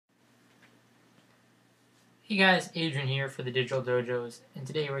Hey guys, Adrian here for the Digital Dojos, and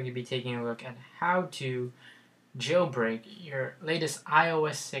today we're going to be taking a look at how to jailbreak your latest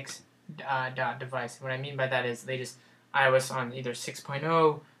iOS 6 device. What I mean by that is latest iOS on either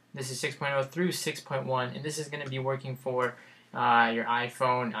 6.0, this is 6.0 through 6.1, and this is going to be working for your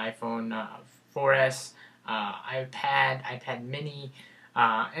iPhone, iPhone 4S, iPad mini,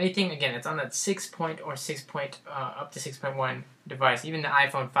 anything again. It's on that 6 or 6 up to 6.1 device, even the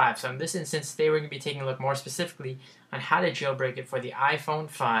iPhone 5. So in this instance, today we're going to be taking a look more specifically on how to jailbreak it for the iPhone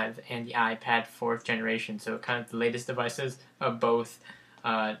 5 and the iPad 4th generation. So kind of the latest devices of both,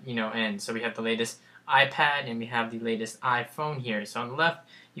 ends. So we have the latest iPad and we have the latest iPhone here. So on the left,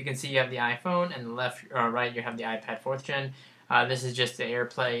 you can see you have the iPhone, and the left or right, you have the iPad 4th gen. This is just the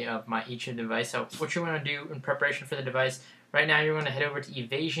AirPlay of each of the device. So what you're going to do in preparation for the device, right now you're going to head over to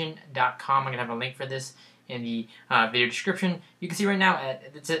evasion.com. I'm going to have a link for this in the video description. You can see right now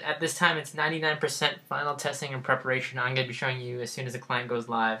at this time it's 99% final testing and preparation. I'm going to be showing you as soon as the client goes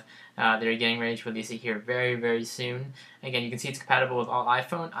live. They're getting ready to release it here very, very soon. Again, you can see it's compatible with all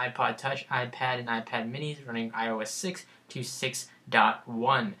iPhone, iPod Touch, iPad, and iPad minis running iOS 6 to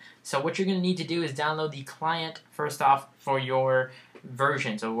 6.1. So what you're going to need to do is download the client first off for your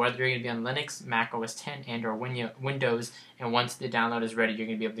version. So whether you're going to be on Linux, Mac OS 10, and or Windows, and once the download is ready, you're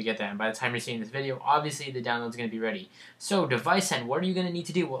going to be able to get that. And by the time you're seeing this video, obviously the download is going to be ready. So device end, what are you going to need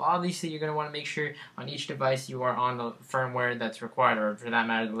to do? Well, obviously you're going to want to make sure on each device you are on the firmware that's required, or for that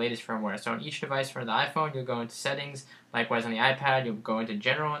matter, the latest firmware. So on each device for the iPhone, you'll go into settings. Likewise on the iPad, you'll go into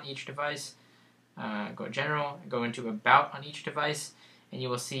general on each device. Go general, go into about on each device, and you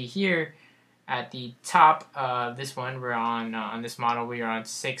will see here at the top of this one, we're on this model, we are on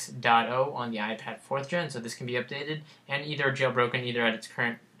 6.0 on the iPad 4th gen, so this can be updated and either jailbroken either at its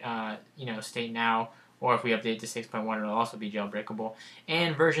current state now, or if we update to 6.1, it'll also be jailbreakable,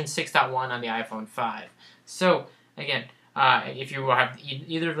 and version 6.1 on the iPhone 5. So again, if you have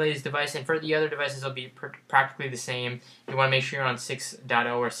either of these devices, and for the other devices, it'll be practically the same. You want to make sure you're on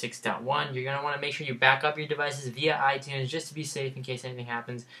 6.0 or 6.1. You're going to want to make sure you back up your devices via iTunes just to be safe in case anything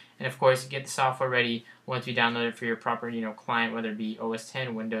happens. And of course, get the software ready once you download it for your proper client, whether it be OS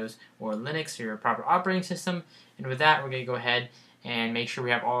 10, Windows, or Linux, or your proper operating system. And with that, we're going to go ahead and make sure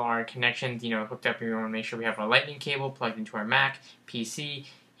we have all our connections hooked up. You want to make sure we have our lightning cable plugged into our Mac, PC,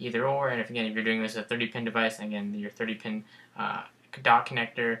 either or. And if you're doing this a 30-pin device, again, your 30-pin dot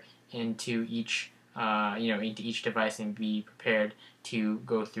connector into each into each device, and be prepared to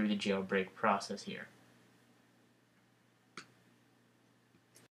go through the jailbreak process here.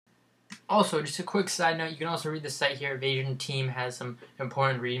 Also, just a quick side note, you can also read the site here. Evasion team has some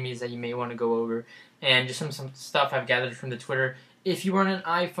important readmes that you may want to go over, and just some stuff I've gathered from the Twitter. If you run an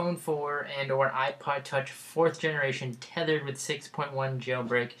iPhone 4 and or iPod Touch 4th generation tethered with 6.1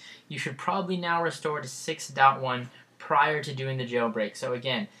 jailbreak, you should probably now restore to 6.1 prior to doing the jailbreak. So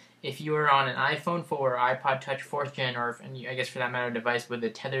again, if you are on an iPhone 4 or iPod Touch 4th gen, or I guess for that matter, a device with a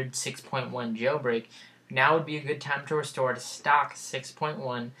tethered 6.1 jailbreak, now would be a good time to restore to stock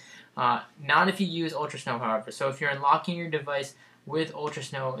 6.1. Not if you use UltraSnow, however. So if you're unlocking your device with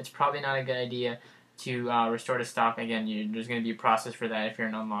UltraSnow, it's probably not a good idea to restore to stock. Again, there's going to be a process for that if you're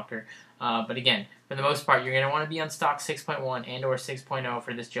an unlocker. But again, for the most part, you're going to want to be on stock 6.1 and or 6.0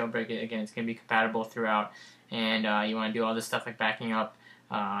 for this jailbreak. Again, it's going to be compatible throughout, and you want to do all this stuff like backing up.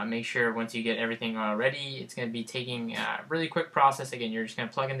 Make sure once you get everything ready, it's going to be taking a really quick process. Again, you're just going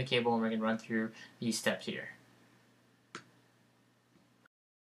to plug in the cable, and we're going to run through these steps here.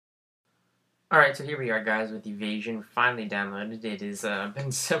 Alright, so here we are, guys, with Evasion finally downloaded. It has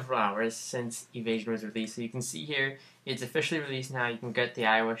been several hours since Evasion was released, so you can see here it's officially released now. You can get the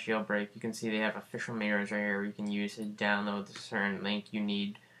iOS jailbreak. You can see they have official mirrors right here where you can use to download the certain link you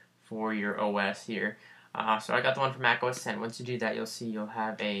need for your OS here. So I got the one for Mac OS 10. Once you do that, you'll see you'll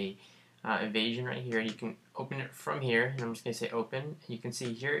have a Evasion right here. You can open it from here, and I'm just going to say open. You can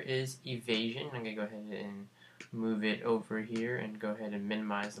see here is Evasion. I'm going to go ahead and move it over here and go ahead and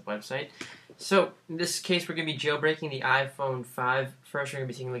minimize the website. So in this case, we're going to be jailbreaking the iPhone 5. First, we're going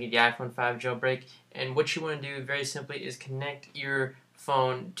to be taking a look at the iPhone 5 jailbreak, and what you want to do very simply is connect your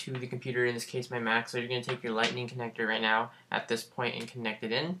phone to the computer, in this case my Mac. So you're going to take your lightning connector right now at this point and connect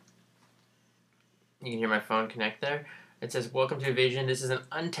it in. You can hear my phone connect there. It says welcome to Evasion. This is an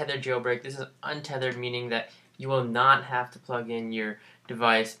untethered jailbreak. This is untethered, meaning that you will not have to plug in your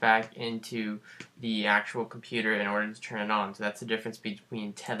device back into the actual computer in order to turn it on. So that's the difference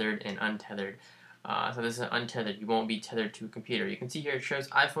between tethered and untethered. So this is untethered. You won't be tethered to a computer. You can see here it shows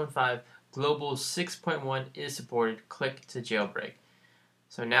iPhone 5 Global 6.1 is supported. Click to jailbreak.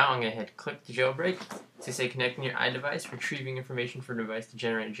 So now I'm going to hit click to jailbreak. It's going to say connecting your iDevice, retrieving information from device to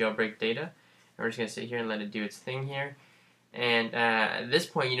generate jailbreak data. we're just going to sit here and let it do its thing here. And at this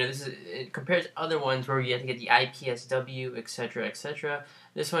point, it compares to other ones where you have to get the IPSW, etc., etc.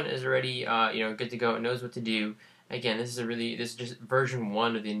 This one is already, good to go. It knows what to do. Again, this is just version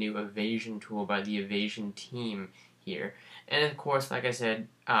 1 of the new evasion tool by the evasion team here. And of course, like I said,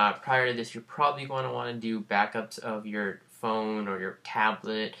 prior to this, you're probably going to want to do backups of your phone or your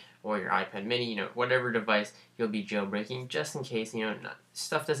tablet or your iPad mini, whatever device you'll be jailbreaking, just in case,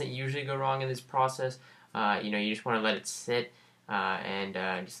 stuff doesn't usually go wrong in this process. You just want to let it sit and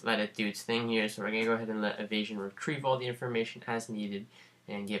just let it do its thing here. So we're going to go ahead and let Evasion retrieve all the information as needed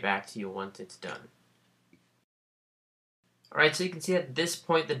and get back to you once it's done. Alright, so you can see at this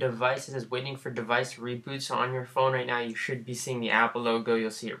point the device is waiting for device reboot. So on your phone right now you should be seeing the Apple logo.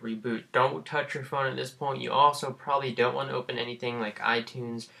 You'll see it reboot. Don't touch your phone at this point. You also probably don't want to open anything like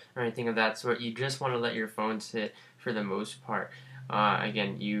iTunes or anything of that sort. You just want to let your phone sit for the most part.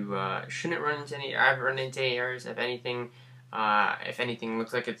 Again, you shouldn't run into any. I've run into any errors. If anything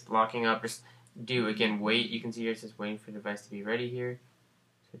looks like it's locking up, just wait. You can see here it says waiting for the device to be ready here.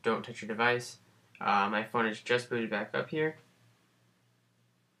 So don't touch your device. My phone is just booted back up here.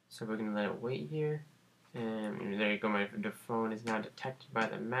 So we're gonna let it wait here. And there you go. The phone is now detected by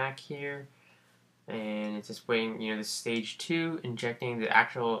the Mac here. And it's just waiting, this stage 2, injecting the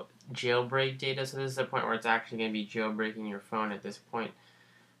actual jailbreak data. So this is the point where it's actually going to be jailbreaking your phone at this point.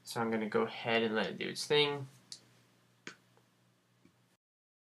 So I'm going to go ahead and let it do its thing.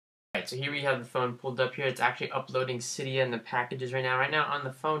 Alright, so here we have the phone pulled up here. It's actually uploading Cydia and the packages right now. Right now on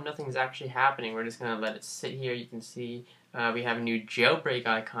the phone, nothing's actually happening. We're just going to let it sit here. You can see we have a new jailbreak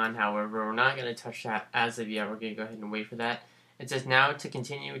icon. However, we're not going to touch that as of yet. We're going to go ahead and wait for that. It says now to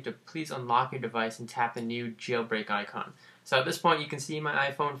continue to please unlock your device and tap the new jailbreak icon. So at this point you can see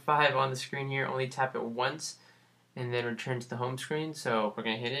my iPhone 5 on the screen here. Only tap it once and then return to the home screen. So we're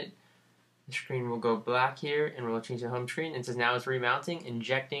going to hit it. The screen will go black here and we'll change the home screen. It says now it's remounting,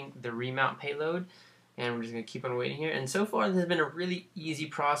 injecting the remount payload. And we're just going to keep on waiting here. And so far this has been a really easy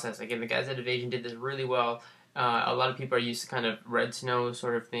process. Again, the guys at Evasion did this really well. A lot of people are used to kind of red snow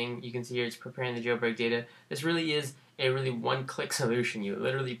sort of thing. You can see here it's preparing the jailbreak data. This really is a really one-click solution. You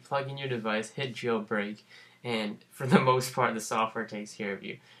literally plug in your device, hit jailbreak, and for the most part the software takes care of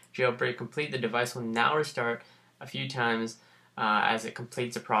you. Jailbreak complete. The device will now restart a few times as it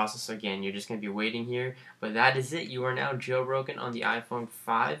completes the process. Again, you're just going to be waiting here, but that is it. You are now jailbroken on the iPhone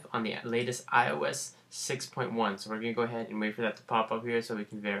 5 on the latest iOS 6.1. So we're going to go ahead and wait for that to pop up here so we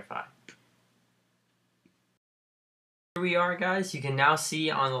can verify. Here we are, guys. You can now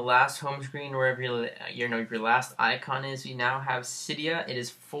see on the last home screen, wherever your last icon is, we now have Cydia. It is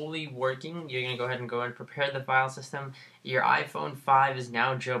fully working. You're going to go ahead and prepare the file system. Your iPhone 5 is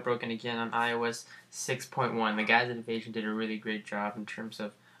now jailbroken again on iOS 6.1. The guys at Evasion did a really great job in terms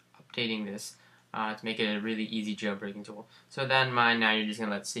of updating this to make it a really easy jailbreaking tool. So with that in mind, now you're just going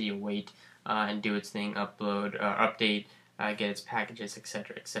to let Cydia wait and do its thing, update, get its packages,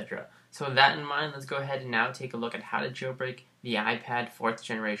 etc., etc. So with that in mind, let's go ahead and now take a look at how to jailbreak the iPad 4th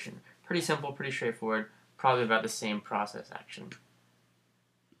generation. Pretty simple, pretty straightforward, probably about the same process action.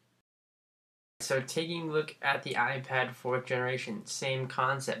 So taking a look at the iPad 4th generation, same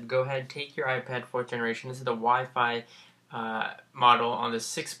concept. Go ahead, take your iPad 4th generation. This is the Wi-Fi model on the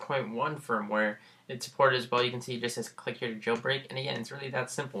 6.1 firmware. It's supported as well. You can see it just says click here to jailbreak. And again, it's really that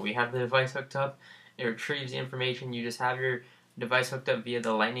simple. We have the device hooked up. It retrieves the information. You just have your device hooked up via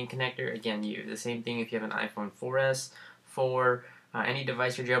the lightning connector. Again, the same thing if you have an iPhone 4S, 4, any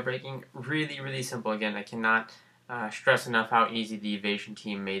device you're jailbreaking. Really, really simple. Again, I cannot stress enough how easy the Evasion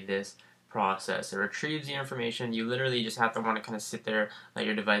team made this process. It retrieves the information. You literally just have to want to kind of sit there, let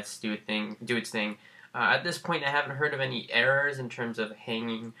your device do its thing. At this point, I haven't heard of any errors in terms of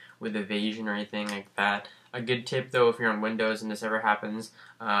hanging with Evasion or anything like that. A good tip, though, if you're on Windows and this ever happens,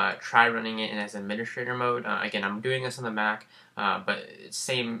 try running it in as administrator mode. Again, I'm doing this on the Mac, but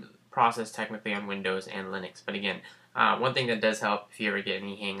same process technically on Windows and Linux. But again, one thing that does help if you ever get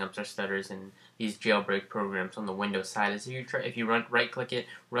any hangups or stutters in these jailbreak programs on the Windows side is if you right-click it,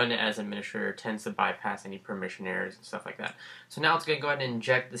 run it as administrator, it tends to bypass any permission errors and stuff like that. So now it's going to go ahead and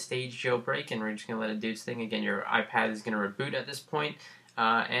inject the stage jailbreak, and we're just going to let it do its thing. Again, your iPad is going to reboot at this point.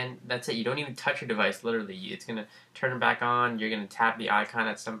 And that's it. You don't even touch your device, literally. It's going to turn it back on. You're going to tap the icon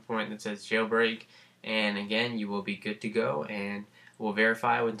at some point that says jailbreak. And again, you will be good to go. And we'll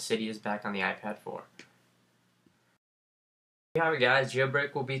verify when Cydia is back on the iPad 4. Here we have it, guys.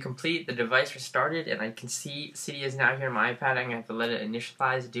 Jailbreak will be complete. The device restarted, and I can see Cydia is now here on my iPad. I'm going to have to let it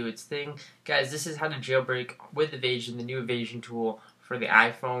initialize, do its thing. Guys, this is how to jailbreak with Evasion, the new Evasion tool for the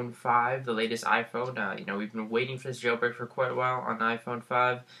iPhone 5, the latest iPhone. We've been waiting for this jailbreak for quite a while on iPhone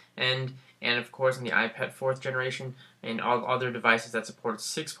 5, and and of course on the iPad 4th generation and all other devices that support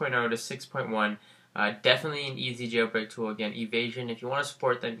 6.0 to 6.1. Definitely an easy jailbreak tool. Again, Evasion. If you want to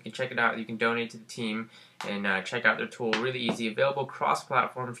support them, you can check it out. You can donate to the team and check out their tool. Really easy. Available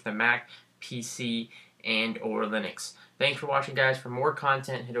cross-platform for the Mac, PC, and or Linux. Thanks for watching, guys. For more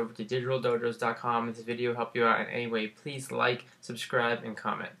content, head over to DigitalDojos.com. If this video helped you out in any way, please like, subscribe, and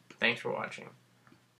comment. Thanks for watching.